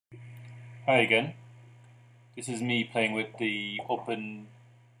Hi again. This is me playing with the Open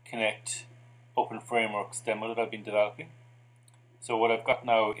Kinect Open Frameworks demo that I've been developing. So what I've got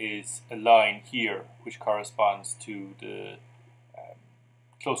now is a line here which corresponds to the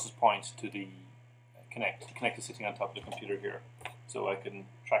closest point to the Kinect. The Kinect is sitting on top of the computer here. So I can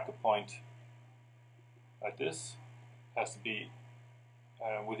track a point like this. It has to be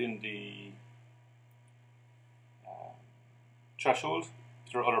within the threshold.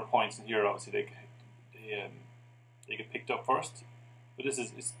 If there are other points in here, obviously they get picked up first, but this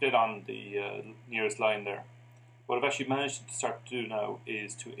is dead on the nearest line there. What I've actually managed to start to do now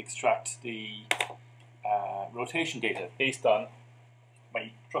is to extract the rotation data based on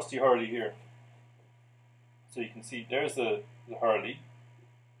my trusty hurley here. So you can see there's the hurley.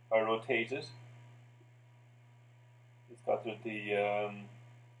 If I rotate it, it's got the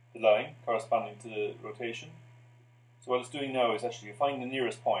line corresponding to the rotation. So what it's doing now is actually finding the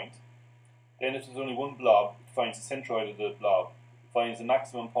nearest point. Then if there's only one blob, it finds the centroid of the blob, finds the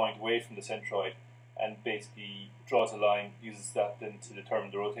maximum point away from the centroid, and basically draws a line, uses that then to determine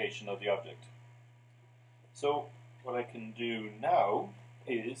the rotation of the object. So what I can do now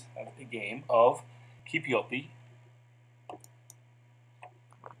is have a game of keepy uppy. But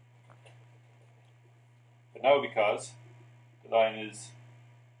now because the line is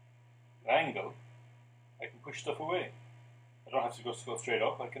an angle, I can push stuff away. I don't have to go straight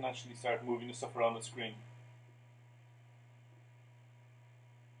up. I can actually start moving the stuff around the screen.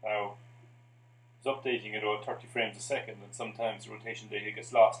 Now, it's updating at about 30 frames a second, and sometimes the rotation data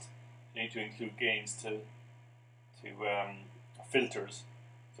gets lost. You need to include gains to filters,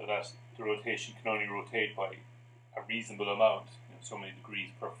 so that the rotation can only rotate by a reasonable amount, so many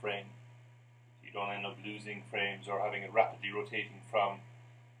degrees per frame. So you don't end up losing frames or having it rapidly rotating from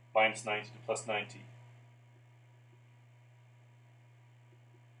 -90 to +90.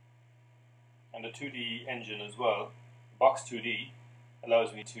 And the 2D engine as well, Box 2D,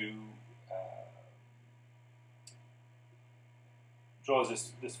 allows me to draws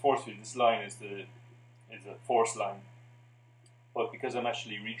this force field. This line is a force line, but because I'm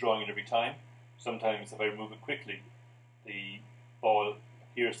actually redrawing it every time, sometimes if I move it quickly, the ball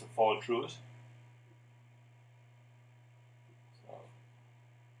appears to fall through it. So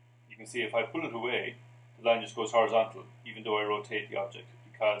you can see if I pull it away, the line just goes horizontal, even though I rotate the object,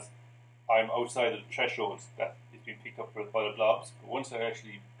 because I'm outside of the thresholds that is being picked up by the blobs. But once I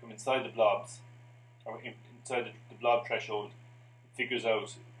actually come inside the blobs, or inside the blob threshold, it figures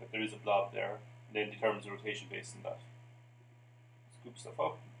out that there is a blob there, and then determines the rotation based on that. Scoop stuff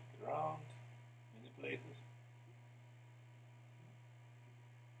up, pick it around, manipulate it.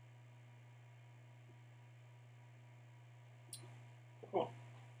 Cool.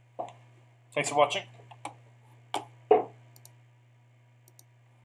 Thanks for watching.